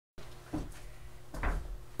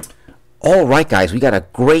All right, guys, we got a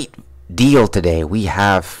great deal today. We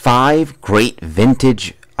have 5 great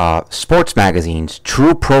vintage sports magazines.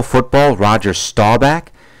 True Pro Football, Roger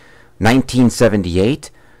Staubach,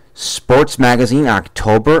 1978. Sports Magazine,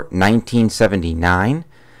 October 1979.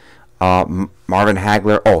 Marvin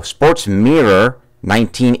Hagler. Sports Mirror,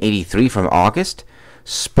 1983 from August.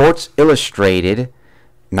 Sports Illustrated,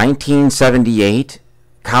 1978,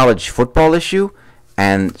 college football issue.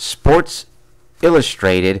 And Sports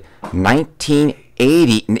Illustrated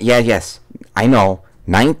 1980, yes, I know,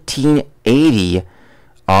 1980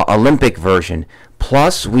 Olympic version.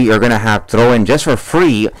 Plus, we are going to have throw in just for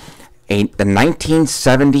free the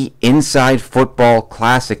 1970 Inside Football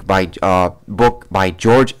Classic book by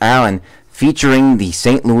George Allen featuring the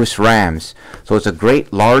St. Louis Rams. So it's a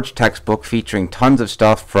great large textbook featuring tons of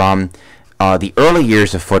stuff from the early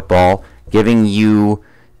years of football, giving you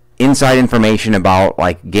inside information about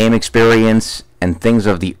like game experience and things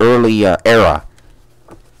of the early era.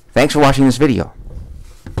 Thanks for watching this video.